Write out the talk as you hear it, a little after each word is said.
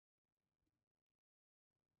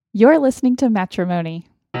You're listening to Matrimony.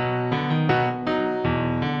 I'm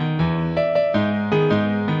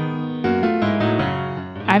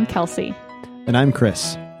Kelsey. And I'm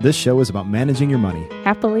Chris. This show is about managing your money.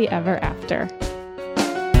 Happily ever after.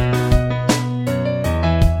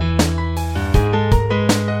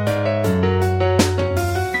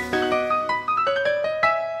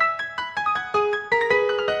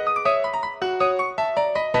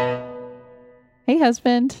 Hey,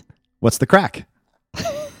 husband. What's the crack?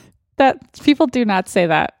 That people do not say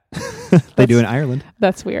that. They do in Ireland.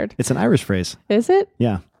 That's weird. It's an Irish phrase. Is it?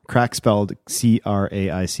 Yeah. Crack spelled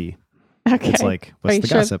C-R-A-I-C. Okay. It's like, what's the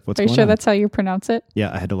gossip? What's going on? Are you sure that's how you pronounce it?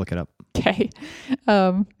 Yeah, I had to look it up. Okay.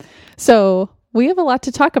 So we have a lot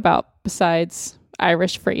to talk about besides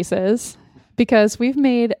Irish phrases because we've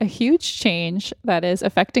made a huge change that is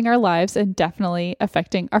affecting our lives and definitely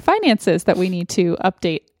affecting our finances that we need to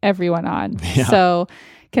update everyone on. Yeah. So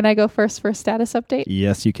can I go first for a status update?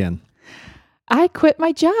 Yes, you can. I quit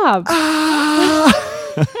my job.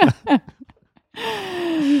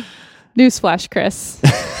 Newsflash, Chris.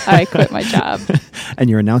 I quit my job. And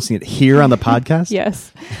you're announcing it here on the podcast?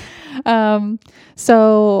 Yes.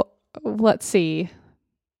 So let's see.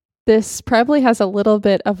 This probably has a little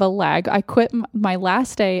bit of a lag. I quit my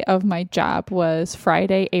last day of my job was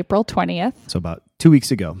Friday, April 20th. So about 2 weeks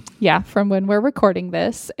ago. Yeah, from when we're recording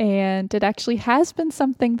this. And it actually has been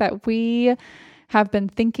something that we have been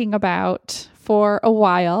thinking about for a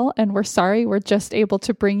while. And we're sorry, we're just able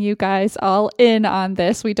to bring you guys all in on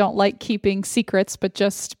this. We don't like keeping secrets, but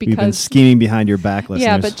just because... We've been scheming behind your back, listeners.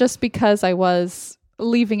 Yeah, but just because I was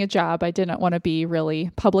leaving a job, I didn't want to be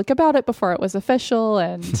really public about it before it was official.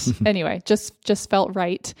 And anyway, just felt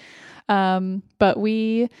right. But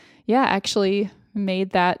we, actually made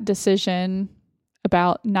that decision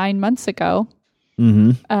about 9 months ago.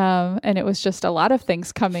 Mm-hmm. And it was just a lot of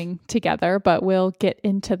things coming together, but we'll get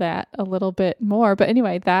into that a little bit more. But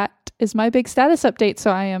anyway, that is my big status update.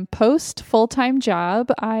 So I am post full-time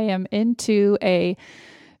job. I am into a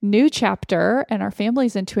new chapter and our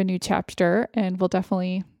family's into a new chapter, and we'll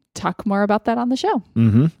definitely talk more about that on the show.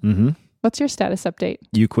 Mm-hmm. Mm-hmm. What's your status update?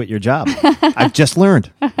 You quit your job. I've just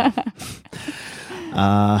learned.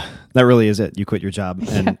 That really is it. You quit your job,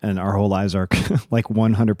 and our whole lives are like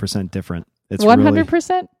 100% different. It's 100%? Really,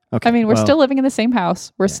 okay, I mean, we're still living in the same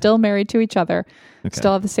house. We're still married to each other. Okay.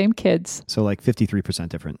 Still have the same kids. So like 53%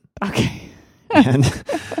 different. Okay. And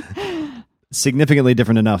significantly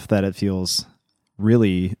different enough that it feels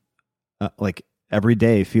really like every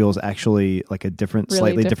day feels actually like a different, really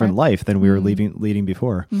slightly different life than we were leading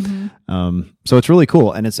before. Mm-hmm. So it's really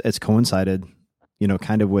cool. And it's coincided,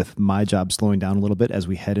 kind of with my job slowing down a little bit as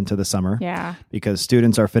we head into the summer. Yeah. Because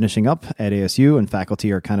students are finishing up at ASU and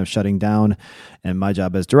faculty are kind of shutting down. And my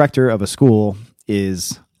job as director of a school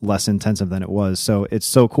is less intensive than it was. So it's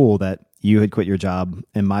so cool that you had quit your job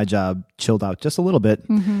and my job chilled out just a little bit.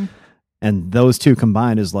 Mm-hmm. And those two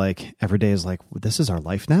combined is like, every day is like, this is our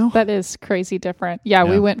life now? That is crazy different. Yeah,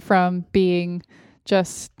 we went from being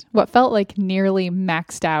just what felt like nearly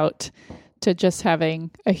maxed out to just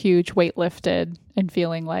having a huge weight lifted and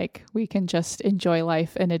feeling like we can just enjoy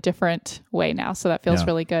life in a different way now. So that feels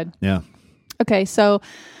really good. Yeah. Okay, so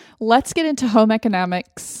let's get into home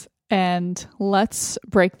economics and let's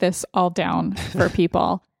break this all down for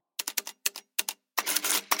people.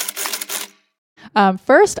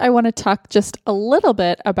 First, I want to talk just a little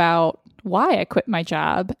bit about why I quit my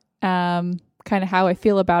job, kind of how I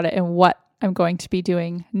feel about it and what I'm going to be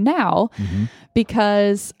doing now,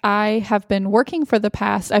 because I've been working for the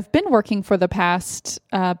past about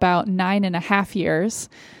 9.5 years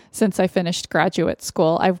since I finished graduate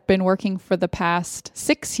school. I've been working for the past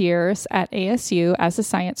 6 years at ASU as a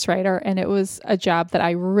science writer, and it was a job that I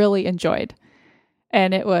really enjoyed,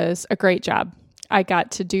 and it was a great job. I got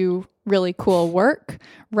to do really cool work,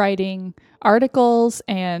 writing articles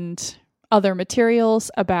and other materials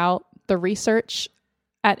about the research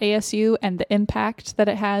at ASU and the impact that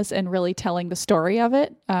it has and really telling the story of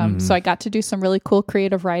it. So I got to do some really cool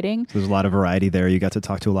creative writing. There's a lot of variety there. You got to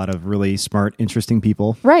talk to a lot of really smart, interesting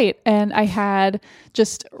people. Right. And I had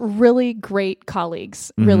just really great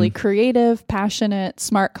colleagues, really creative, passionate,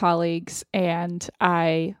 smart colleagues. And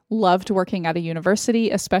I loved working at a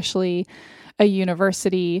university, especially a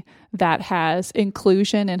university that has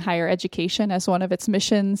inclusion in higher education as one of its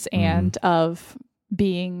missions and of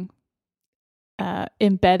being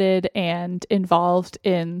embedded and involved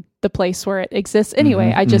in the place where it exists.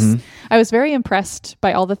 Anyway, I was very impressed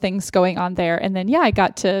by all the things going on there. And then, I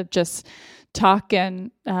got to just talk and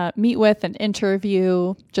meet with and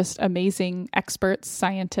interview just amazing experts,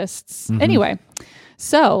 scientists. Anyway,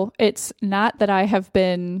 so it's not that I have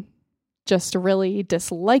been just really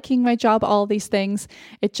disliking my job, all these things.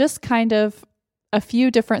 It just kind of, a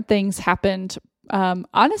few different things happened.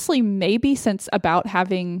 Honestly, maybe since about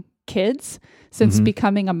having kids, since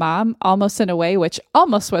becoming a mom, almost in a way, which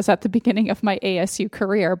almost was at the beginning of my ASU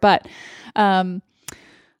career. But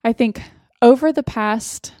I think over the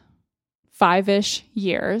past 5-ish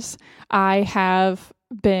years, I have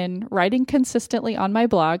been writing consistently on my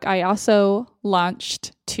blog. I also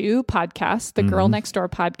launched 2 podcasts, the Girl Next Door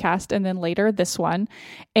podcast, and then later this one,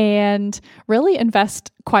 and really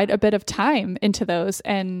invest quite a bit of time into those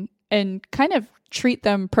and kind of treat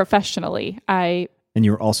them professionally. And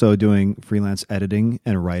you're also doing freelance editing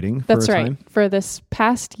and writing for That's a right. time? For this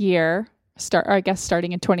past year,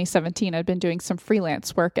 starting in 2017, I'd been doing some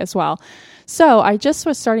freelance work as well. So I just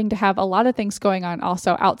was starting to have a lot of things going on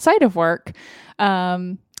also outside of work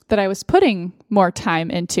that I was putting more time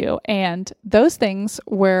into. And those things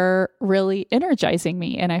were really energizing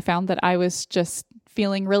me. And I found that I was just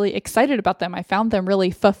feeling really excited about them. I found them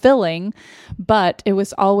really fulfilling, but it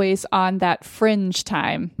was always on that fringe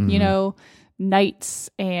time, nights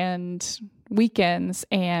and weekends,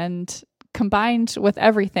 and combined with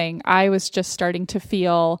everything, I was just starting to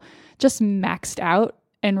feel just maxed out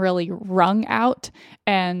and really wrung out.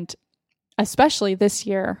 And especially this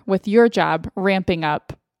year with your job ramping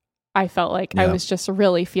up, I felt like I was just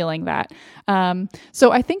really feeling that.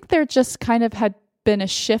 So I think there just kind of had been a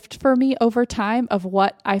shift for me over time of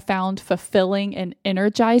what I found fulfilling and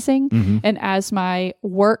energizing. And as my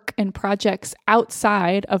work and projects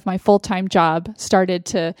outside of my full-time job started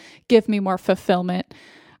to give me more fulfillment,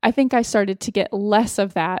 I think I started to get less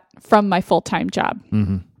of that from my full-time job.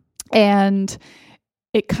 And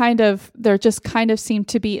there just kind of seemed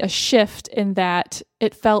to be a shift in that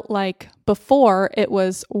it felt like before it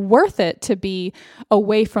was worth it to be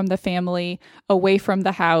away from the family, away from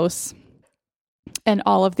the house, and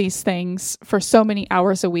all of these things for so many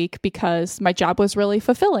hours a week because my job was really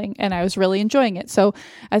fulfilling and I was really enjoying it. So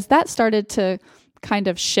as that started to kind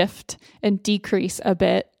of shift and decrease a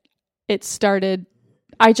bit,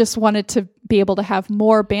 I just wanted to be able to have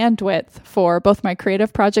more bandwidth for both my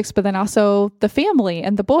creative projects, but then also the family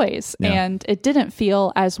and the boys. Yeah. And it didn't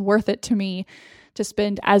feel as worth it to me to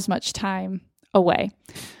spend as much time away.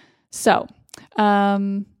 So,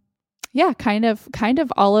 kind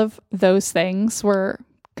of all of those things were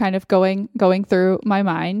kind of going through my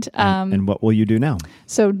mind. And what will you do now?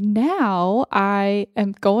 So now I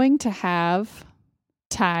am going to have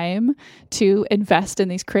time to invest in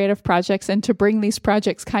these creative projects and to bring these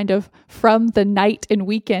projects kind of from the night and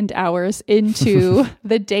weekend hours into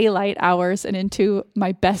the daylight hours and into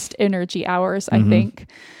my best energy hours, I think.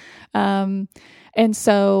 And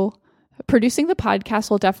so producing the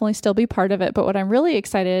podcast will definitely still be part of it. But what I'm really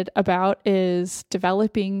excited about is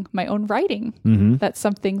developing my own writing. That's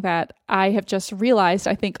something that I have just realized,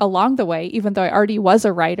 I think, along the way, even though I already was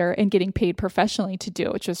a writer and getting paid professionally to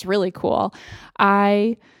do, which was really cool.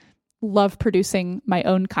 I love producing my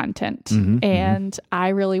own content and I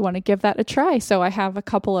really want to give that a try. So I have a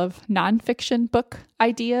couple of nonfiction book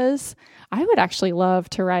ideas. I would actually love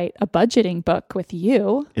to write a budgeting book with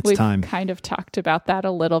you. We've time. Kind of talked about that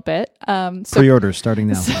a little bit. Pre-orders starting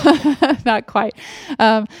now. Not quite.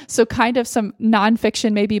 So kind of some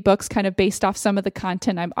nonfiction, maybe books kind of based off some of the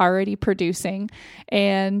content I'm already producing.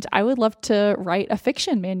 And I would love to write a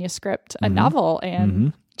fiction manuscript, a novel,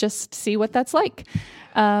 and just see what that's like.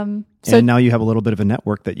 And now you have a little bit of a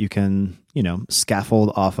network that you can,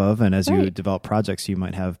 scaffold off of. And as you develop projects, you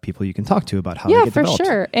might have people you can talk to about how they get developed. Yeah, for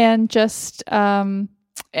sure. And just, and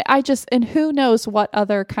who knows what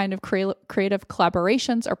other kind of creative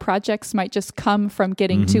collaborations or projects might just come from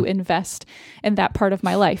getting to invest in that part of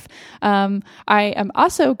my life. I am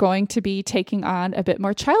also going to be taking on a bit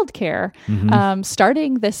more childcare.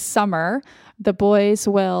 Starting this summer, the boys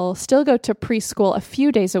will still go to preschool a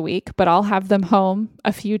few days a week, but I'll have them home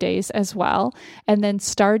a few days as well. And then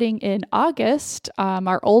starting in August,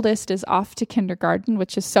 our oldest is off to kindergarten,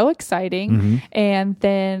 which is so exciting. And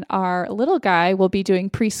then our little guy will be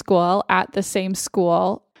doing preschool at the same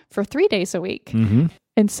school for 3 days a week.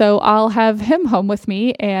 And so I'll have him home with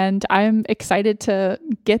me, and I'm excited to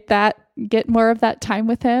get more of that time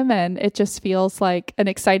with him. And it just feels like an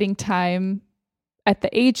exciting time at the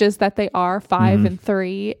ages that they are, 5 and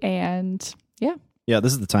 3. And yeah,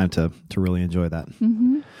 this is the time to really enjoy that.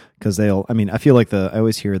 Because I feel like I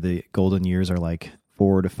always hear the golden years are like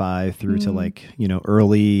 4 to 5 through to like,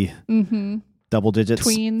 early double digits.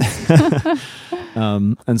 Tweens.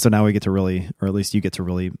 And so now we get to really, or at least you get to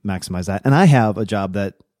really maximize that. And I have a job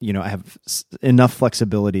that I have enough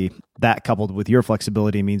flexibility. That coupled with your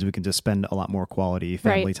flexibility means we can just spend a lot more quality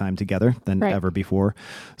family time together than ever before.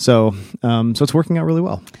 So it's working out really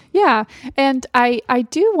well. Yeah. And I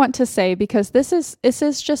do want to say, because this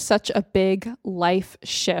is just such a big life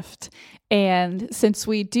shift. And since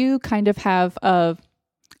we do kind of have a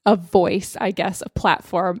voice, I guess, a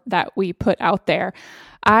platform that we put out there,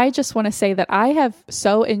 I just want to say that I have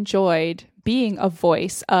so enjoyed being a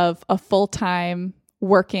voice of a full-time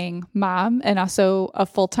working mom, and also a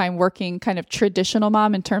full-time working kind of traditional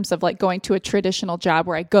mom, in terms of like going to a traditional job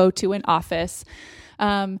where I go to an office,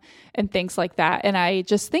 and things like that. And I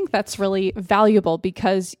just think that's really valuable,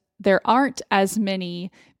 because there aren't as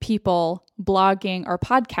many people blogging or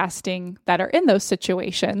podcasting that are in those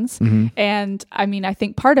situations. Mm-hmm. And I mean, I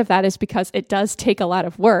think part of that is because it does take a lot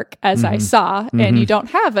of work, as I saw, and you don't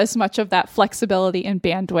have as much of that flexibility and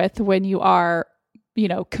bandwidth when you are,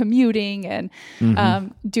 commuting and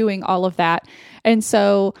doing all of that. And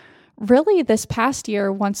so really this past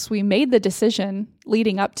year, once we made the decision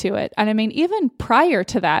leading up to it, and I mean, even prior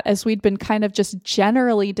to that, as we'd been kind of just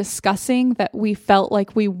generally discussing that we felt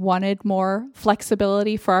like we wanted more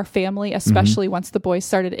flexibility for our family, especially once the boys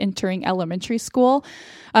started entering elementary school.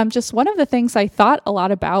 Just one of the things I thought a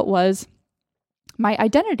lot about was my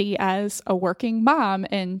identity as a working mom,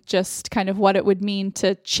 and just kind of what it would mean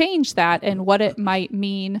to change that, and what it might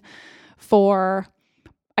mean for,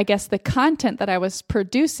 I guess, the content that I was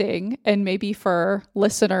producing, and maybe for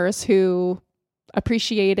listeners who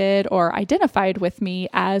appreciated or identified with me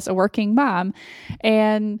as a working mom.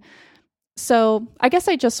 And so I guess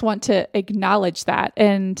I just want to acknowledge that.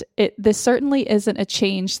 And this certainly isn't a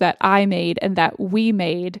change that I made and that we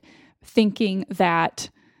made thinking that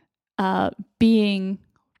being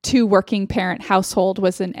two working parent household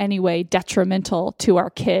was in any way detrimental to our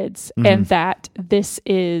kids, and that this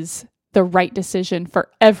is the right decision for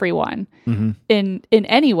everyone in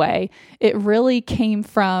any way. It really came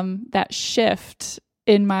from that shift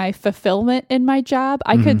in my fulfillment in my job.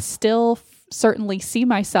 I could still certainly see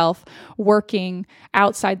myself working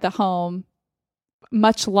outside the home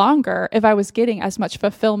much longer if I was getting as much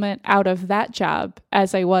fulfillment out of that job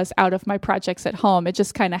as I was out of my projects at home. It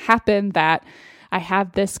just kind of happened that I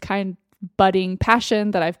have this kind of budding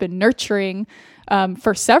passion that I've been nurturing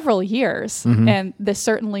for several years. And this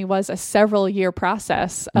certainly was a several year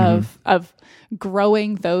process of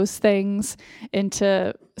growing those things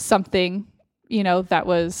into something, that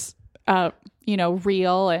was,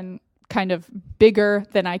 real and kind of bigger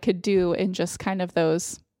than I could do in just kind of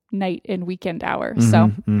those night and weekend hours.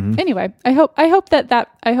 So anyway, I hope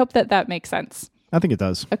that makes sense. I think it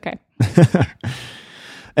does. Okay.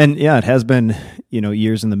 And yeah, it has been,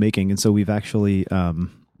 years in the making. And so we've actually,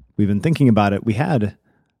 we've been thinking about it. We had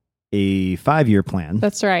a 5-year plan.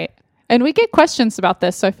 That's right. And we get questions about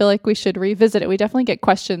this, so I feel like we should revisit it. We definitely get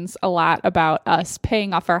questions a lot about us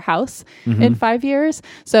paying off our house in 5 years.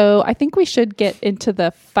 So I think we should get into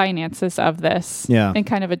the finances of this and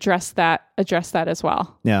kind of address that as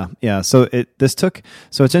well. Yeah. Yeah. So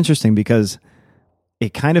it's interesting because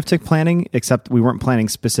it kind of took planning, except we weren't planning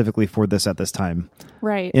specifically for this at this time.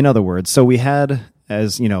 Right. In other words, so we had,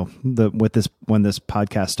 as when this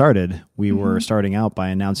podcast started, we were starting out by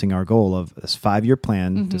announcing our goal of this 5-year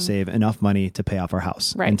plan to save enough money to pay off our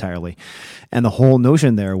house entirely. And the whole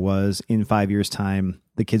notion there was, in 5 years' time,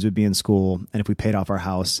 the kids would be in school, and if we paid off our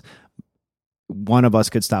house, one of us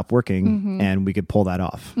could stop working and we could pull that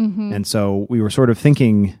off. And so we were sort of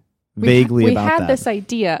thinking vaguely about that. We had this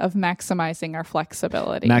idea of maximizing our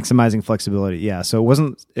flexibility. Maximizing flexibility, yeah. So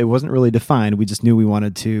it wasn't really defined. We just knew we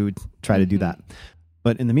wanted to try to do that.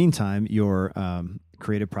 But in the meantime, your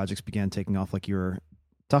creative projects began taking off, like you were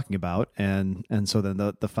talking about, and so then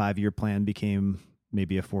the 5-year plan became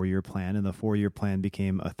maybe a 4-year plan, and the 4-year plan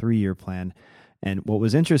became a 3-year plan. And what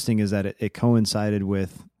was interesting is that it coincided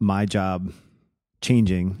with my job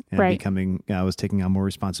changing and becoming, I was taking on more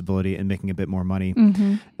responsibility and making a bit more money.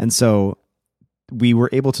 And so we were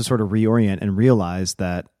able to sort of reorient and realize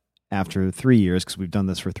that after 3 years, because we've done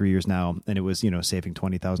this for 3 years now, and it was, saving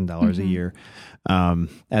 $20,000 a year.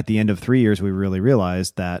 At the end of 3 years, we really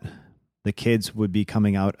realized that the kids would be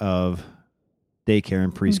coming out of daycare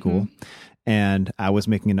and preschool, and I was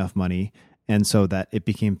making enough money. And so that it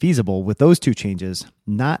became feasible with those two changes,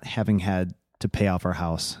 not having had to pay off our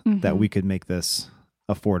house, that we could make this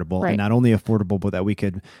affordable, and not only affordable, but that we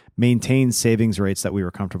could maintain savings rates that we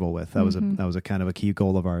were comfortable with. That was a kind of a key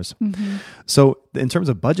goal of ours. So in terms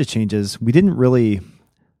of budget changes, we didn't really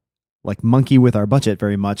monkey with our budget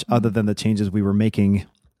very much, other than the changes we were making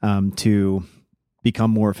to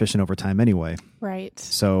become more efficient over time anyway. Right.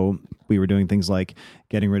 So We were doing things like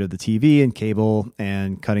getting rid of the TV and cable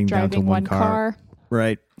and cutting down to one car.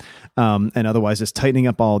 Right. And otherwise just tightening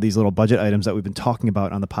up all these little budget items that we've been talking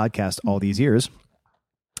about on the podcast all these years.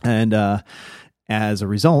 And as a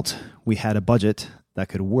result, we had a budget that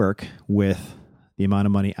could work with the amount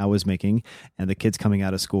of money I was making and the kids coming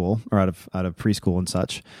out of school or out of preschool and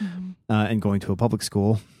such, and going to a public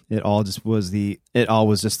school. It all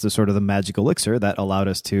was just the sort of the magic elixir that allowed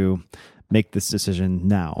us to make this decision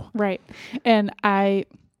now. Right. And I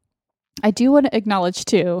do want to acknowledge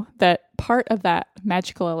too that part of that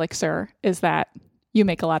magical elixir is that you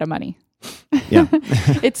make a lot of money. Yeah.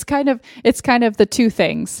 It's kind of the two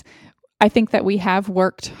things. I think that we have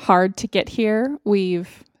worked hard to get here.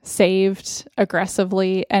 We've saved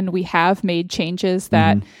aggressively and we have made changes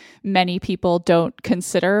that many people don't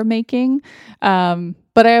consider making.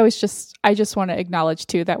 But I just want to acknowledge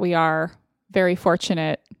too that we are very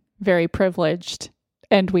fortunate, very privileged,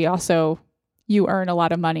 and you earn a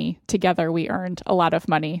lot of money. Together we earned a lot of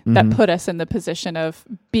money that put us in the position of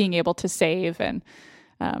being able to save and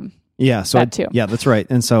that too. Yeah, that's right.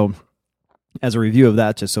 And so as a review of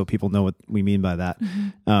that, just so people know what we mean by that,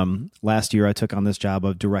 last year I took on this job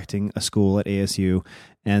of directing a school at ASU,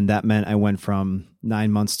 and that meant I went from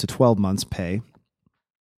 9 months to 12 months pay,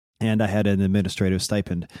 and I had an administrative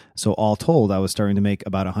stipend. So all told, I was starting to make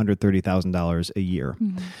about $130,000 a year.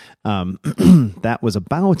 That was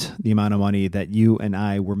about the amount of money that you and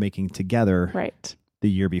I were making together the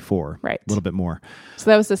year before. Right. A little bit more.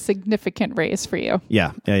 So that was a significant raise for you.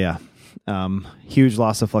 Yeah. Huge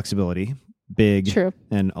loss of flexibility. Big. True.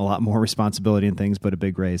 And a lot more responsibility and things, but a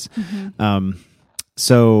big raise. And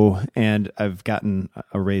I've gotten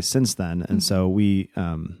a raise since then. And so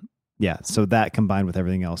so that combined with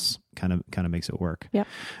everything else kind of makes it work. Yeah.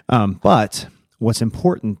 But what's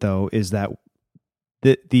important though is that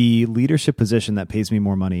the leadership position that pays me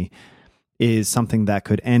more money is something that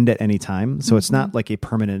could end at any time. So it's not like a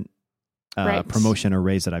permanent promotion or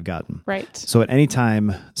raise that I've gotten. Right. So at any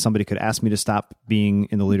time, somebody could ask me to stop being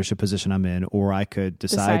in the leadership position I'm in, or I could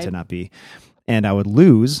decide to not be, and I would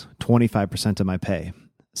lose 25% of my pay.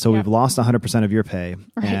 So we've lost 100% of your pay,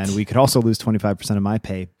 and we could also lose 25% of my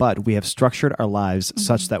pay, but we have structured our lives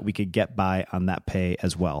such that we could get by on that pay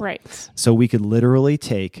as well. Right. So we could literally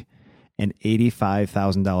take an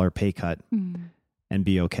 $85,000 pay cut and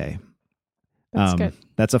be okay. That's good.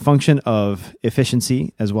 That's a function of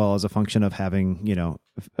efficiency as well as a function of having,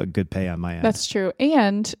 a good pay on my end. That's true.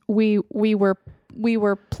 And we were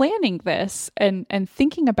planning this and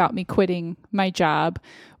thinking about me quitting my job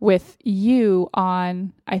with you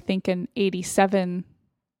on, I think, an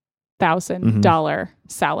 $87,000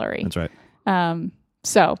 salary. That's right.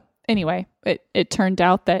 So anyway, it turned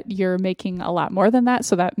out that you're making a lot more than that.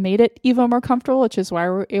 So that made it even more comfortable, which is why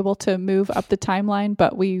we're able to move up the timeline.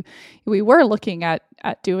 But we were looking at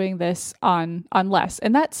doing this on less.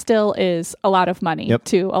 And that still is a lot of money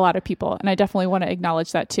to a lot of people. And I definitely want to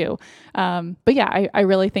acknowledge that too. But yeah, I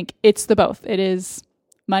really think it's the both. It is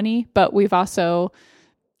money, but we've also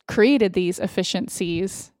created these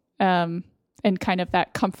efficiencies and kind of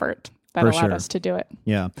that comfort that allowed us to do it.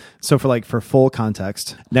 Yeah. So for full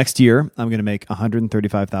context, next year I'm going to make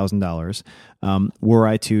 $135,000. Were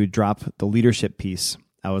I to drop the leadership piece,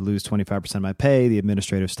 I would lose 25% of my pay, the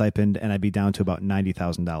administrative stipend, and I'd be down to about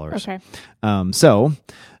 $90,000. Okay. So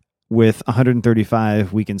with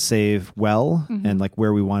 135, we can save well and like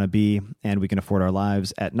where we want to be, and we can afford our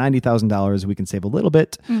lives. At $90,000, we can save a little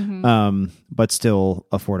bit, but still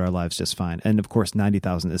afford our lives just fine. And of course,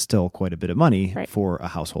 $90,000 is still quite a bit of money for a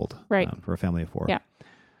household, for a family of four. Yeah.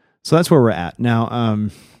 So that's where we're at now.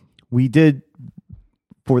 We did,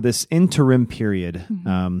 for this interim period,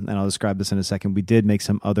 and I'll describe this in a second, we did make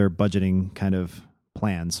some other budgeting kind of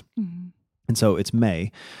plans. And so it's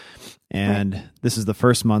May. And this is the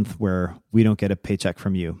first month where we don't get a paycheck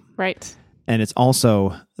from you. Right. And it's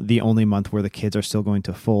also the only month where the kids are still going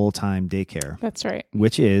to full-time daycare. That's right.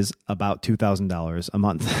 Which is about $2,000 a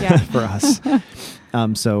month for us.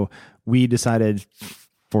 So we decided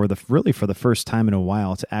for the first time in a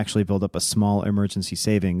while to actually build up a small emergency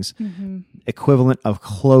savings equivalent of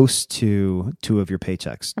close to 2 of your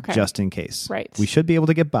paychecks, just in case. Right. We should be able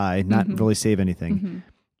to get by, not really save anything.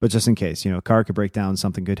 But just in case, a car could break down,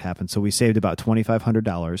 something could happen. So we saved about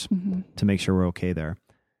 $2,500 to make sure we're okay there.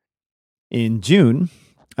 In June,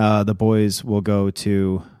 the boys will go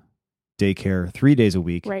to daycare 3 days a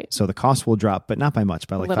week. Right. So the cost will drop, but not by much,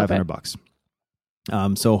 by like $500.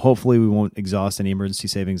 So hopefully we won't exhaust any emergency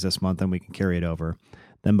savings this month and we can carry it over.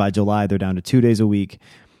 Then by July, they're down to 2 days a week.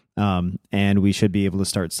 And we should be able to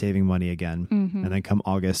start saving money again. And then come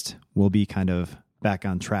August, we'll be kind of back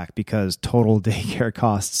on track, because total daycare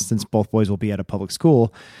costs, since both boys will be at a public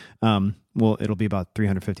school, it'll be about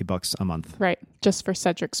 $350 a month. Right. Just for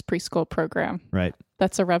Cedric's preschool program. Right.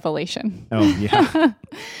 That's a revelation. Oh, yeah.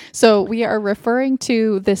 So we are referring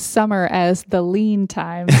to this summer as the lean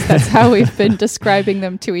times. That's how we've been describing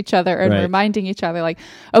them to each other and reminding each other, like,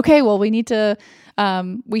 okay, well, we need to,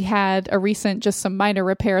 we had a recent, just some minor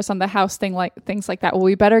repairs on the house things like that. Well,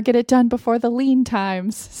 we better get it done before the lean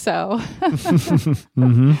times. So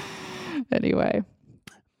Anyway.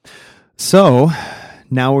 So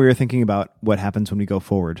now we're thinking about what happens when we go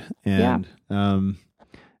forward. And,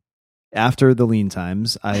 after the lean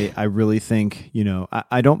times, I really think,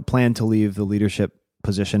 I don't plan to leave the leadership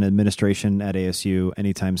position, administration at ASU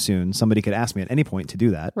anytime soon. Somebody could ask me at any point to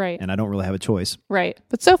do that. Right. And I don't really have a choice. Right.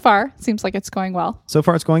 But so far, it seems like it's going well. So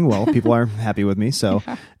far, it's going well. People are happy with me. So,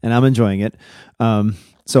 and I'm enjoying it.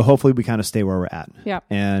 So hopefully we kind of stay where we're at. Yeah.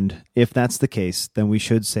 And if that's the case, then we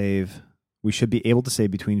should be able to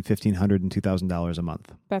save between $1,500 and $2,000 a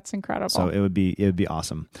month. That's incredible. So it would be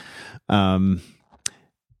awesome.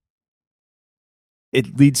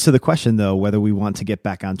 It leads to the question, though, whether we want to get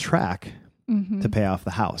back on track to pay off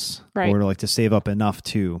the house, or to save up enough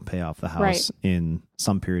to pay off the house in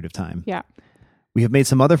some period of time. Yeah. We have made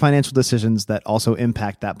some other financial decisions that also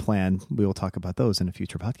impact that plan. We will talk about those in a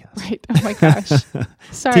future podcast. Right. Oh my gosh.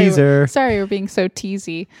 Sorry. Teaser. Sorry, we're being so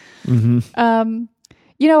teasy. Mm-hmm.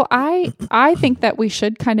 I think that we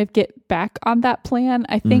should kind of get back on that plan.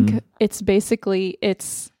 I think it's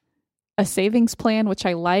a savings plan, which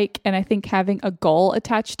I like. And I think having a goal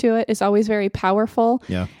attached to it is always very powerful.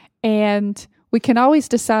 Yeah. And we can always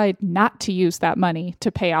decide not to use that money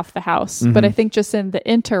to pay off the house. But I think just in the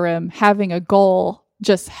interim, having a goal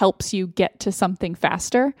just helps you get to something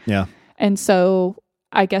faster. Yeah. And so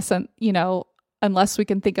I guess, unless we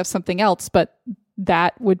can think of something else, but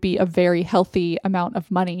that would be a very healthy amount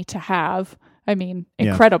of money to have. I mean,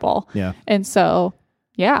 incredible. Yeah. And so,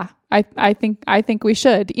 yeah, I think we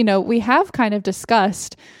should. We have kind of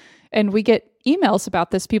discussed, and we get emails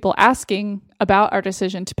about this, people asking about our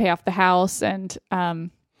decision to pay off the house, and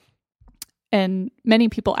many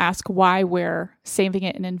people ask why we're saving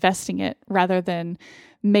it and investing it rather than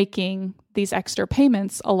making these extra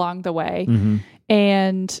payments along the way.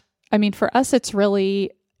 And I mean, for us, it's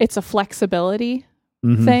a flexibility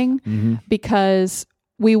thing, because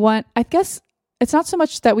we want, I guess it's not so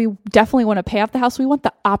much that we definitely want to pay off the house. We want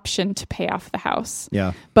the option to pay off the house.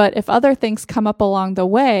 Yeah. But if other things come up along the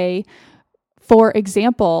way, for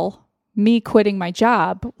example, me quitting my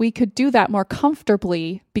job, we could do that more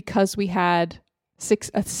comfortably because we had a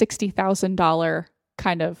 $60,000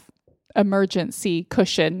 kind of emergency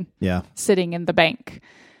cushion sitting in the bank.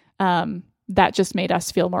 That just made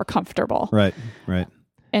us feel more comfortable. Right.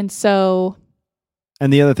 And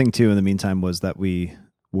the other thing too, in the meantime, was that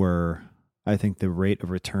I think the rate of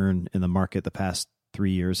return in the market the past 3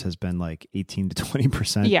 years has been like 18 to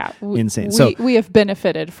 20%. Yeah. Insane. We have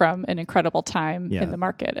benefited from an incredible time in the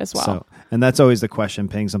market as well. So, and that's always the question,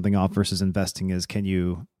 paying something off versus investing, is can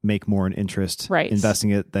you make more in interest investing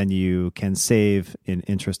it than you can save in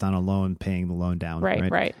interest on a loan, paying the loan down.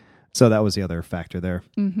 Right. So that was the other factor there.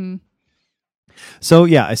 So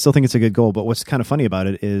yeah, I still think it's a good goal, but what's kind of funny about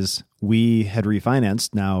it is we had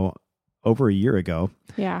refinanced now over a year ago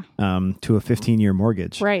to a 15-year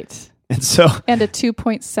mortgage. Right. And so and a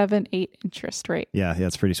 2.78 interest rate. Yeah,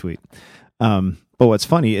 it's pretty sweet. But what's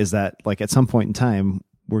funny is that like at some point in time,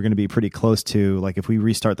 we're going to be pretty close to, like, if we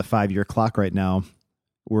restart the 5-year clock right now,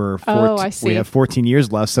 we have 14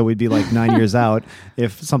 years left, so we'd be like 9 years out.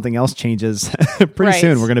 If something else changes pretty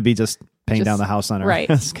soon, we're going to be just paying down the house on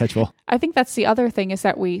our schedule. I think that's the other thing, is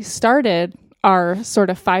that we started our sort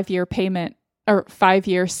of 5-year payment or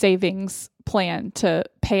 5-year savings plan to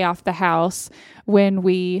pay off the house when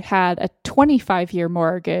we had a 25-year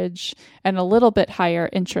mortgage and a little bit higher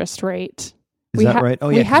interest rate. Is that right? Oh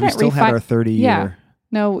yeah, we still had our 30-year. Yeah.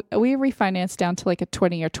 No, we refinanced down to like a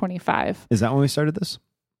 20 or 25. Is that when we started this?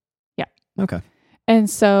 Yeah. Okay. And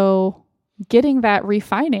so getting that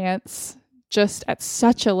refinance just at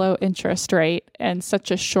such a low interest rate and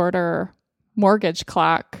such a shorter mortgage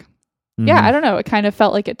clock, yeah, I don't know. It kind of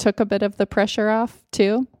felt like it took a bit of the pressure off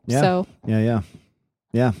too. Yeah. So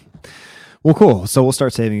Yeah. Well, cool. So we'll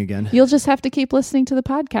start saving again. You'll just have to keep listening to the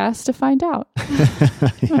podcast to find out.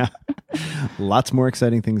 Yeah. Lots more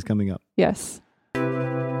exciting things coming up. Yes.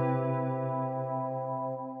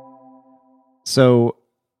 So,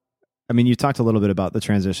 I mean, you talked a little bit about the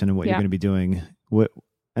transition and what you're going to be doing.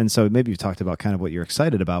 And so maybe you've talked about kind of what you're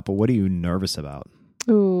excited about, but what are you nervous about?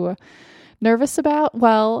 Ooh, nervous about?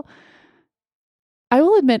 Well, I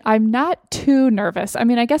will admit I'm not too nervous. I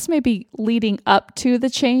mean, I guess maybe leading up to the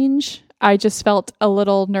change, I just felt a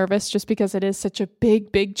little nervous just because it is such a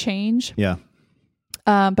big change. Yeah.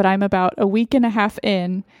 But I'm about a week and a half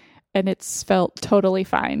in, and it's felt totally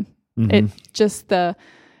fine. It just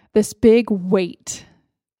this big weight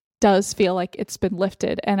does feel like it's been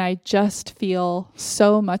lifted, and I just feel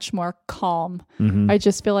so much more calm. I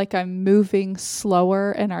just feel like I'm moving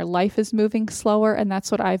slower and our life is moving slower, and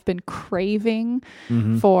that's what I've been craving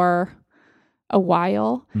for a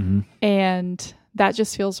while. And that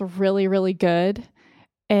just feels really, really good.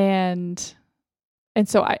 And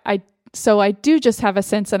so I do just have a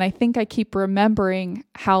sense, and I think I keep remembering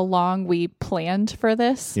how long we planned for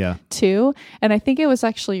this too. And I think it was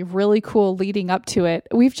actually really cool leading up to it.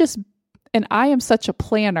 And I am such a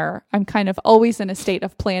planner. I'm kind of always in a state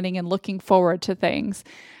of planning and looking forward to things.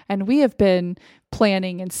 And we have been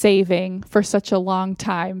planning and saving for such a long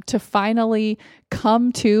time to finally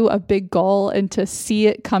come to a big goal and to see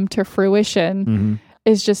it come to fruition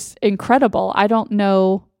is just incredible. I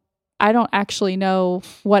don't actually know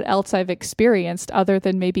what else I've experienced other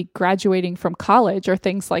than maybe graduating from college or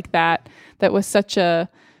things like that. That was such a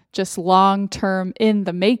just long term in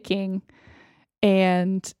the making.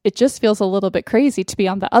 And it just feels a little bit crazy to be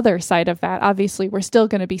on the other side of that. Obviously, we're still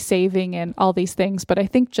going to be saving and all these things, but I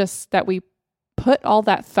think just that we put all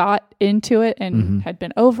that thought into it and had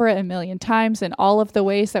been over it a million times, and all of the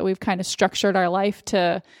ways that we've kind of structured our life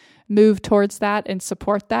to move towards that and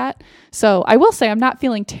support that. So I will say I'm not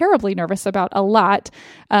feeling terribly nervous about a lot.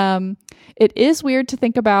 It is weird to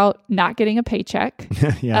think about not getting a paycheck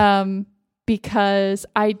because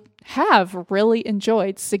I have really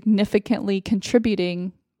enjoyed significantly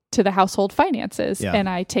contributing to the household finances. And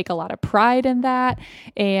I take a lot of pride in that.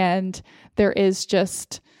 And there is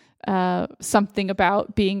just something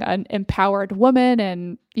about being an empowered woman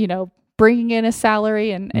and, bringing in a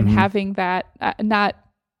salary and having that not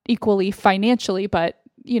equally financially, but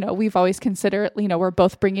we've always considered, we're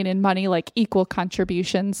both bringing in money, like equal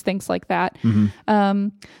contributions, things like that.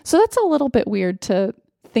 So that's a little bit weird to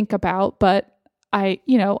think about, but I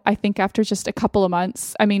think after just a couple of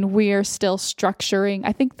months, I mean, we're still structuring.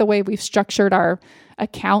 I think the way we've structured our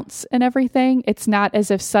accounts and everything, it's not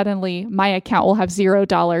as if suddenly my account will have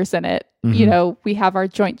 $0 in it. We have our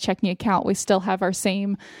joint checking account. We still have our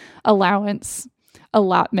same allowance,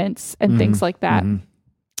 allotments, and things like that.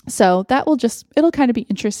 So that it'll kind of be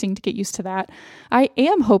interesting to get used to that. I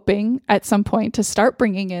am hoping at some point to start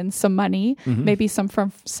bringing in some money, maybe some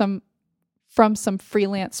from some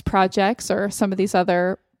freelance projects or some of these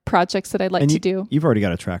other projects that I'd like to do. You've already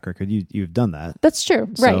got a track record. You've done that. That's true.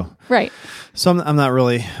 Right. So I'm not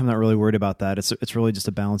really worried about that. It's really just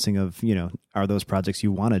a balancing of, are those projects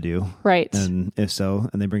you want to do? Right. And if so,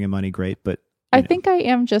 and they bring in money, great. But I think I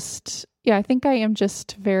am just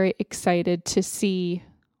very excited to see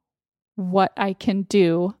what I can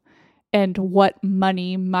do and what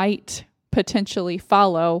money might potentially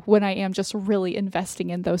follow when I am just really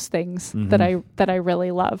investing in those things that I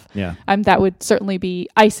really love. Yeah. That would certainly be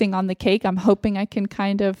icing on the cake. I'm hoping I can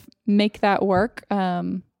kind of make that work.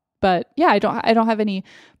 But yeah, I don't have any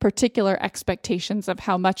particular expectations of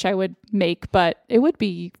how much I would make, but it would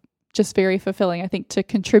be just very fulfilling, I think, to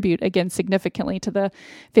contribute again significantly to the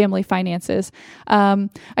family finances. I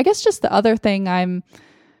guess just the other thing I'm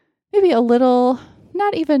maybe a little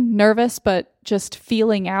not even nervous, but just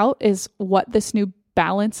feeling out is what this new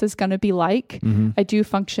balance is going to be like. I do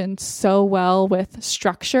function so well with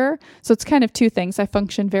structure. So it's kind of two things. I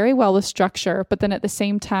function very well with structure, but then at the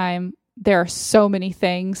same time, there are so many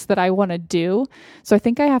things that I want to do. So I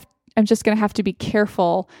think I'm just going to have to be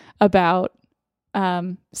careful about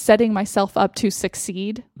setting myself up to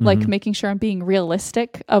succeed, like making sure I'm being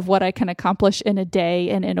realistic of what I can accomplish in a day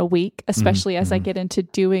and in a week, especially as I get into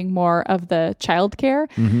doing more of the childcare,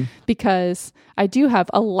 because I do have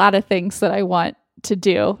a lot of things that I want to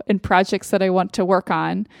do and projects that I want to work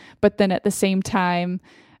on. But then at the same time,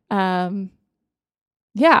 I'm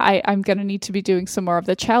going to need to be doing some more of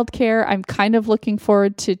the childcare. I'm kind of looking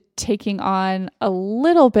forward to taking on a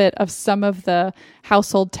little bit of some of the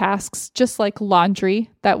household tasks, just like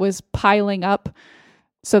laundry that was piling up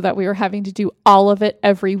so that we were having to do all of it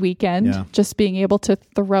every weekend, just being able to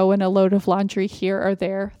throw in a load of laundry here or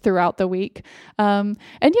there throughout the week.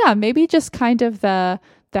 Maybe just kind of the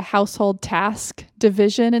household task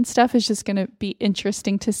division and stuff is just going to be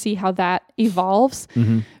interesting to see how that evolves,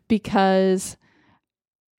 because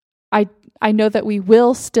I know that we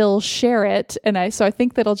will still share it. And so I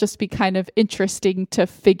think that'll just be kind of interesting to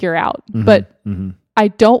figure out. But I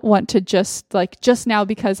don't want to just now,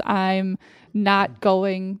 because I'm not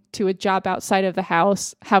going to a job outside of the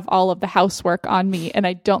house, have all of the housework on me. And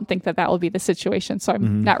I don't think that will be the situation. So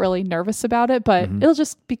I'm not really nervous about it, but it'll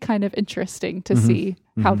just be kind of interesting to see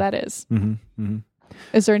how that is.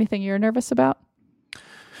 Is there anything you're nervous about?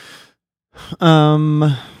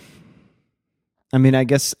 I mean, I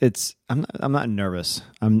guess I'm not nervous.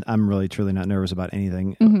 I'm really truly not nervous about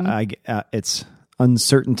anything. It's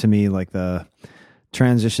uncertain to me, like the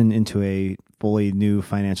transition into a fully new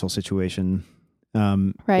financial situation.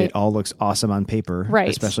 Right. It all looks awesome on paper, right,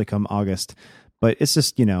 especially come August, but it's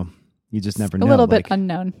just, you just never know. A little bit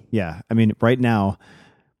unknown. Yeah. I mean, right now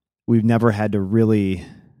we've never had to really,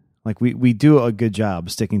 we do a good job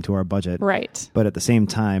sticking to our budget. Right. But at the same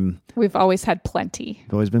time, we've always had plenty.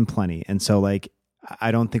 There's always been plenty. And so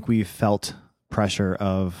I don't think we've felt pressure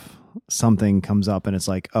of something comes up and it's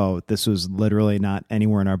like, oh, this was literally not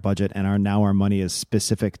anywhere in our budget, and now our money is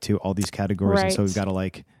specific to all these categories. Right. And so we've got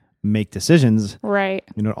to make decisions, right?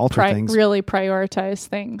 Alter things, really prioritize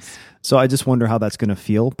things. So I just wonder how that's going to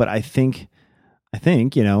feel. But I think,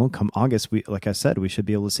 come August, like I said, we should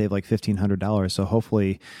be able to save $1,500. So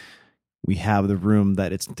hopefully we have the room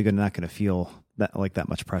that it's not going to feel that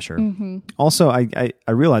much pressure. Also, I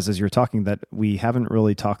realized as you were talking that we haven't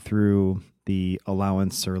really talked through the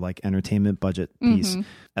allowance or entertainment budget piece.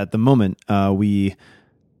 At the moment, we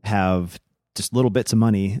have just little bits of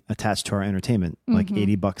money attached to our entertainment, like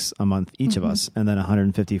 $80 a month each of us, and then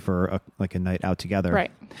 $150 for a night out together.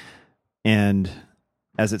 Right. And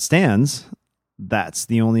as it stands, that's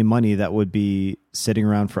the only money that would be sitting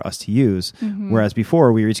around for us to use. Whereas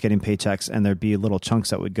before, we were each getting paychecks and there'd be little chunks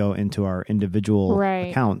that would go into our individual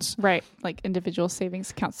accounts. Right. Like individual savings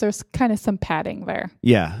accounts. There's kind of some padding there.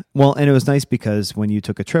 Yeah. Well, and it was nice because when you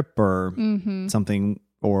took a trip or something,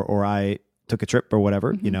 or I took a trip or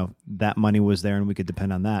whatever, that money was there and we could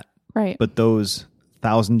depend on that. Right. But those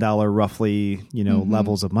 $1,000 roughly,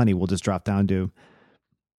 levels of money will just drop down to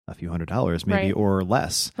a few $100s maybe, or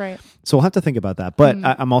less. Right. So we'll have to think about that. But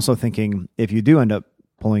I'm also thinking if you do end up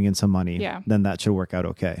pulling in some money, then that should work out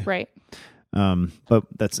okay. Right. But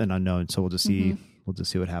that's an unknown. So we'll just see. We'll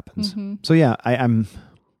just see what happens. So yeah, I'm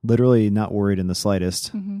literally not worried in the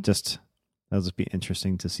slightest. Just that'll just be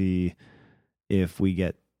interesting to see if we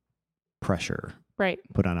get pressure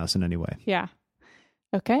put on us in any way. Yeah.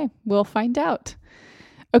 Okay. We'll find out.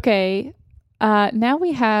 Okay. Now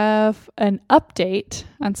we have an update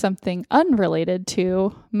on something unrelated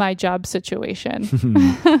to my job situation,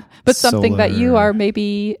 but something that you are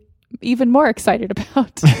maybe even more excited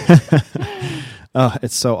about. Oh,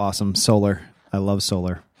 it's so awesome. Solar. I love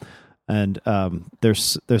solar. And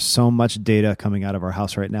there's so much data coming out of our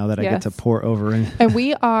house right now that I get to pour over in. And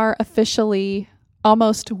we are officially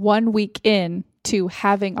almost 1 week in to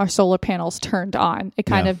having our solar panels turned on. It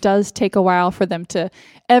kind of does take a while for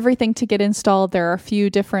everything to get installed. There are a few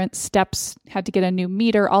different steps, had to get a new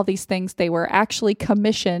meter, all these things. They were actually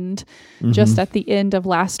commissioned just at the end of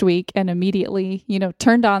last week and immediately,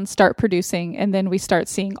 turned on, start producing. And then we start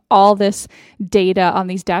seeing all this data on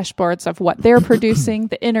these dashboards of what they're producing,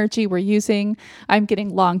 the energy we're using. I'm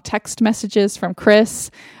getting long text messages from Chris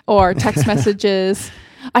or text messages.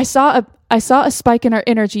 I saw a spike in our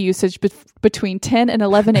energy usage between 10 and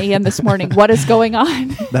 11 a.m. this morning. What is going on?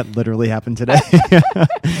 That literally happened today.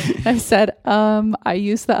 I said, I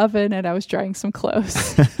used the oven and I was drying some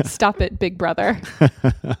clothes. Stop it, big brother.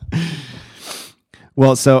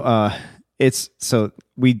 Well,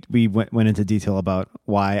 we went into detail about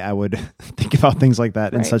why I would think about things like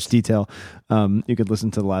that in such detail. You could listen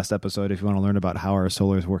to the last episode if you want to learn about how our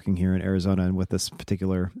solar is working here in Arizona and with this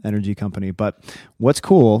particular energy company. But what's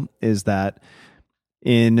cool is that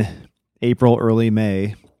in April, early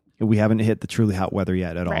May, we haven't hit the truly hot weather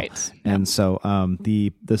yet at all. Right. And so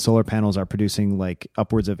the solar panels are producing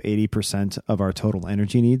upwards of 80% of our total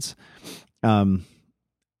energy needs.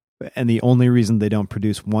 And the only reason they don't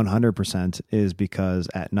produce 100% is because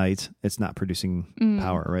at night it's not producing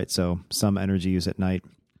power, right? So some energy use at night,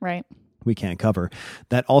 right, we can't cover.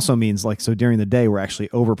 That also means so during the day we're actually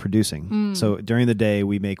overproducing. So during the day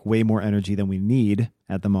we make way more energy than we need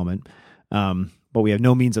at the moment, but we have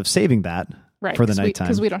no means of saving that. Right, for the nighttime.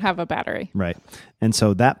 Because we don't have a battery. Right. And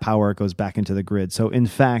so that power goes back into the grid. So in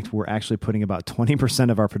fact, we're actually putting about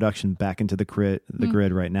 20% of our production back into the grid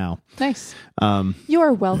right now. Nice. You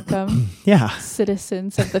are welcome. Yeah.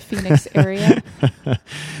 Citizens of the Phoenix area.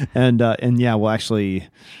 And yeah, we'll actually,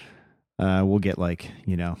 we'll get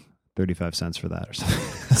 35 cents for that or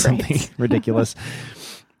something, something ridiculous.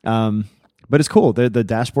 But it's cool. The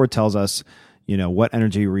dashboard tells us, what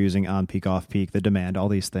energy we're using on peak, off peak, the demand, all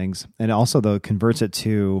these things. And also though converts it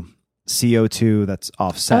to CO2 that's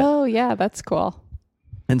offset. Oh, yeah, that's cool.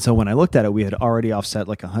 And so when I looked at it, we had already offset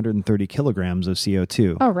like 130 kilograms of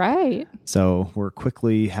CO2. All right. So we're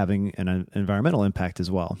quickly having an environmental impact as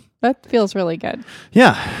well. That feels really good.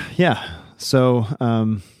 Yeah. So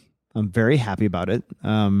I'm very happy about it.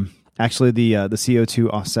 Actually, the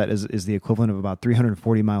CO2 offset is the equivalent of about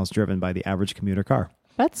 340 miles driven by the average commuter car.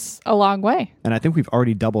 That's a long way. And I think we've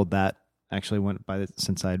already doubled that. Actually,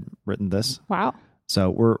 since I'd written this. Wow. So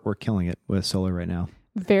we're killing it with solar right now.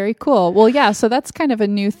 Very cool. Well, yeah, so that's kind of a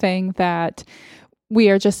new thing that we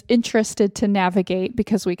are just interested to navigate,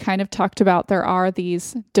 because we kind of talked about there are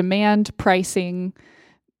these demand pricing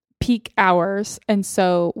peak hours. And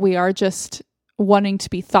so we are just wanting to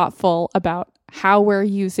be thoughtful about how we're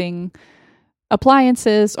using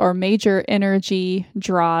appliances or major energy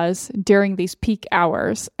draws during these peak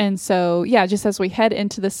hours. And so, yeah, just as we head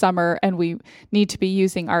into the summer and we need to be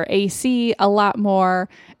using our AC a lot more,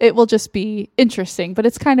 it will just be interesting. But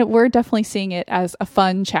it's we're definitely seeing it as a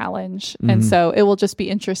fun challenge. Mm-hmm. And so it will just be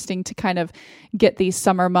interesting to kind of get these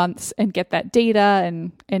summer months and get that data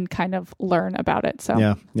and kind of learn about it.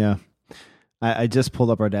 So yeah. I just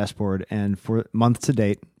pulled up our dashboard, and for month to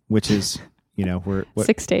date, which is we're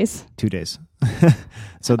 6 days, 2 days.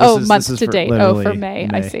 So this is to date. For May.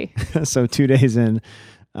 I see. So 2 days in,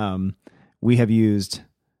 we have used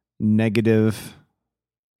negative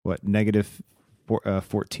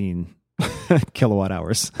 14 kilowatt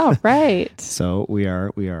hours. Oh, right. So we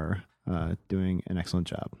are doing an excellent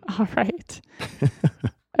job. All right.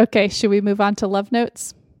 Okay. Should we move on to love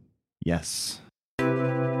notes? Yes.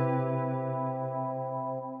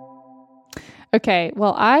 Okay,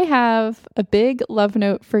 well, I have a big love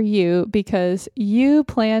note for you because you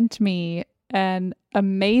planned me an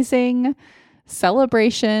amazing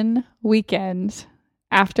celebration weekend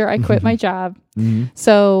after I quit my job. Mm-hmm.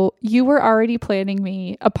 So you were already planning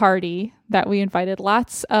me a party that we invited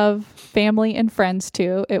lots of family and friends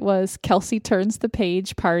to. It was Kelsey Turns the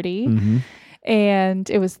Page party. Mm-hmm. And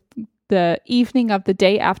it was the evening of the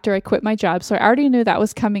day after I quit my job. So I already knew that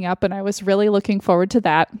was coming up, and I was really looking forward to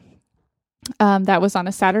that. That was on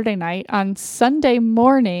a Saturday night. On Sunday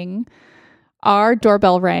morning, our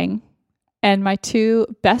doorbell rang, and my two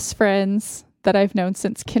best friends that I've known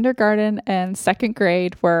since kindergarten and second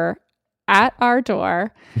grade were at our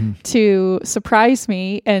door to surprise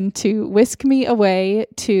me and to whisk me away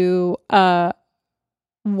to a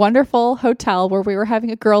wonderful hotel where we were having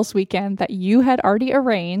a girls' weekend that you had already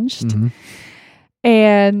arranged. Mm-hmm.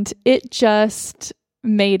 And it just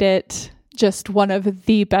made it just one of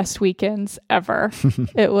the best weekends ever.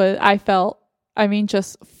 I felt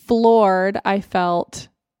just floored. I felt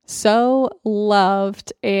so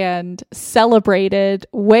loved and celebrated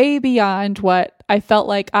way beyond what I felt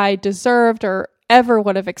like I deserved or ever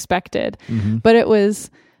would have expected. Mm-hmm. But it was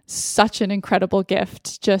such an incredible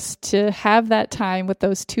gift just to have that time with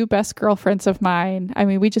those two best girlfriends of mine. I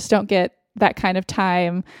mean, we just don't get that kind of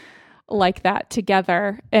time like that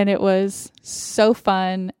together, and it was so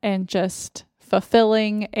fun and just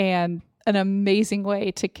fulfilling and an amazing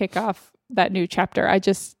way to kick off that new chapter. I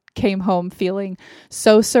just came home feeling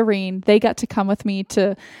so serene. They got to come with me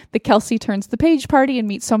to the Kelsey Turns the Page party and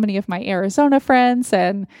meet so many of my Arizona friends.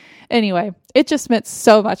 And anyway, it just meant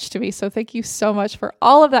so much to me. So thank you so much for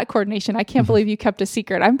all of that coordination. I can't believe you kept a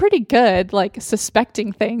secret. I'm pretty good,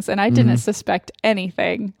 suspecting things, and I didn't suspect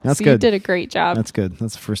anything. That's so good. You did a great job. That's good.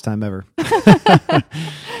 That's the first time ever.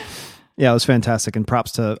 Yeah, it was fantastic, and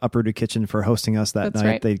props to Uprooted Kitchen for hosting us that night.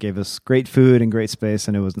 Right. They gave us great food and great space,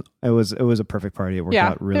 and it was a perfect party. It worked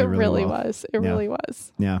out really well. It really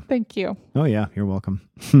was. Yeah. Thank you. Oh yeah, you're welcome.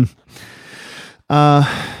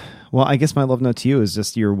 Well, I guess my love note to you is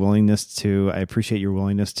just your willingness to. I appreciate your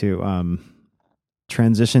willingness to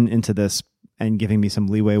transition into this and giving me some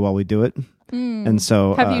leeway while we do it. And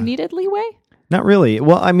so, have you needed leeway? Not really.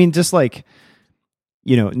 Well, I mean, just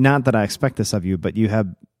not that I expect this of you, but you have.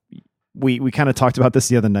 We kind of talked about this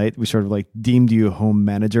the other night. We sort of deemed you a home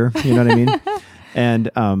manager. You know what I mean?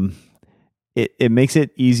 And it makes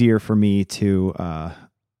it easier for me to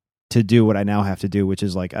do what I now have to do, which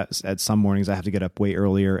is at some mornings I have to get up way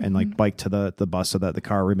earlier and bike to the bus so that the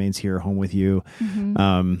car remains here home with you.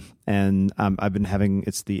 Mm-hmm. And I've been having,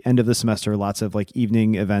 it's the end of the semester, lots of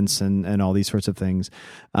evening events and all these sorts of things.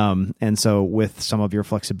 And so with some of your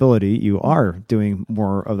flexibility, you are doing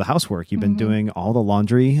more of the housework. You've been doing all the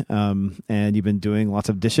laundry, and you've been doing lots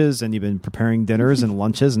of dishes, and you've been preparing dinners and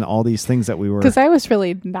lunches and all these things that we were. Because I was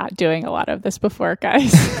really not doing a lot of this before,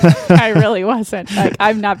 guys. I really wasn't.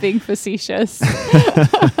 I'm not being facetious.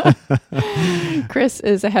 Chris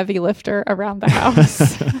is a heavy lifter around the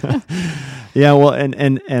house. Yeah, well,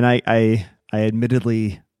 and I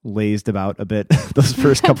admittedly lazed about a bit those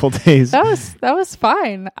first couple days. That was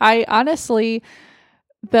fine. I honestly,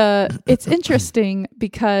 it's interesting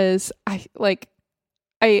because I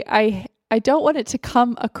don't want it to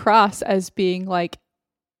come across as being like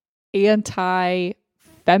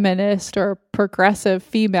anti-feminist or progressive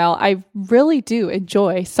female. I really do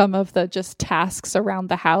enjoy some of the just tasks around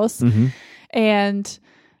the house. And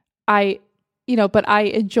but I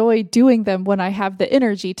enjoy doing them when I have the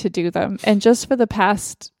energy to do them. And just for the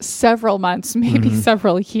past several months, maybe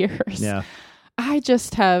several years,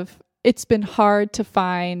 it's been hard to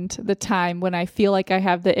find the time when I feel like I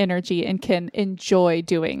have the energy and can enjoy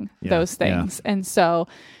doing those things. And so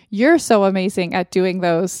you're so amazing at doing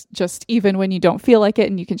those just even when you don't feel like it,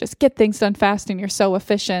 and you can just get things done fast and you're so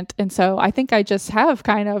efficient. And so I think I just have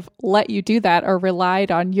kind of let you do that or relied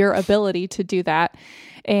on your ability to do that.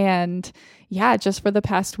 And just for the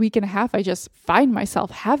past week and a half, I just find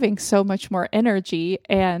myself having so much more energy,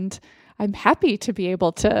 and I'm happy to be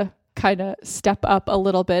able to kind of step up a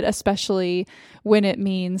little bit, especially when it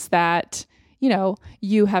means that,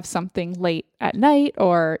 you have something late at night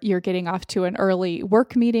or you're getting off to an early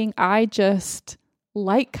work meeting. I just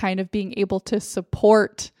like kind of being able to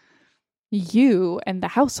support you and the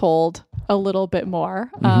household a little bit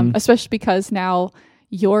more, especially because now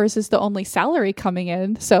yours is the only salary coming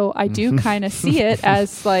in. So I do kind of see it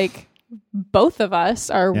as like both of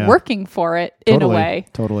us are working for it in a way.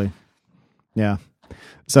 Totally. Yeah.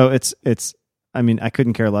 So it's, I mean, I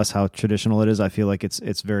couldn't care less how traditional it is. I feel like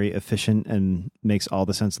it's very efficient and makes all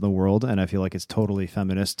the sense in the world. And I feel like it's totally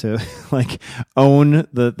feminist to like own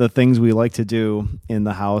the things we like to do in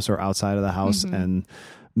the house or outside of the house and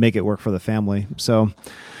make it work for the family. So,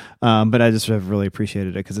 but I just have really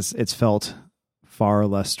appreciated it because it's felt far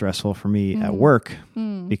less stressful for me at work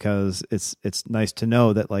because it's nice to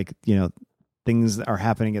know that like, things are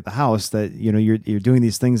happening at the house that, you're doing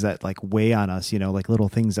these things that like weigh on us, like little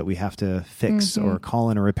things that we have to fix or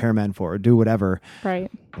call in a repairman for or do whatever.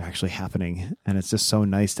 Right. They're actually happening. And it's just so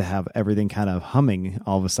nice to have everything kind of humming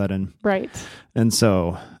all of a sudden. Right. And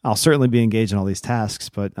so I'll certainly be engaged in all these tasks,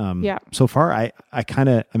 but so far I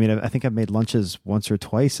think I've made lunches once or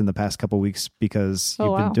twice in the past couple of weeks because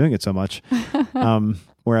you've been doing it so much.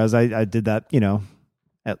 Whereas I did that,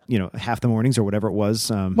 at half the mornings or whatever it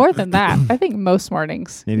was. More than that, I think most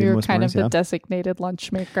mornings. Maybe you're kind of the designated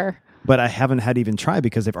lunch maker. But I haven't had even tried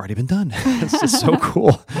because they've already been done. It's just so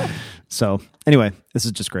cool. So anyway, this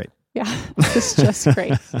is just great. Yeah, this is just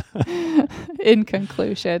great. In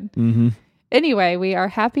conclusion. Anyway, we are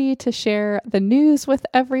happy to share the news with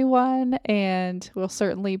everyone, and we'll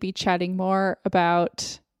certainly be chatting more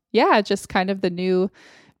about, just kind of the new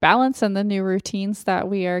balance and the new routines that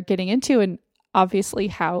we are getting into, and obviously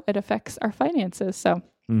how it affects our finances. So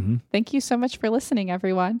thank you so much for listening,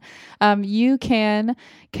 everyone. You can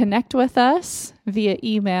connect with us via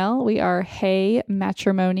email. We are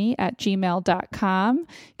heymatrimony@gmail.com. You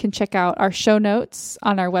can check out our show notes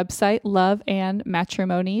on our website,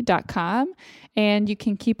 loveandmatrimony.com. And you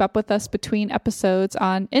can keep up with us between episodes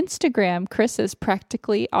on Instagram. Chris is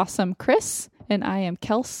Practically Awesome Chris, and I am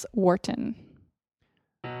Kels Wharton.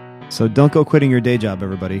 So don't go quitting your day job,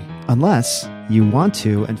 everybody, unless you want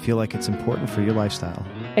to and feel like it's important for your lifestyle.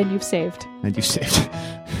 And you've saved.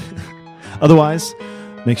 Otherwise,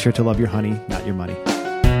 make sure to love your honey, not your money.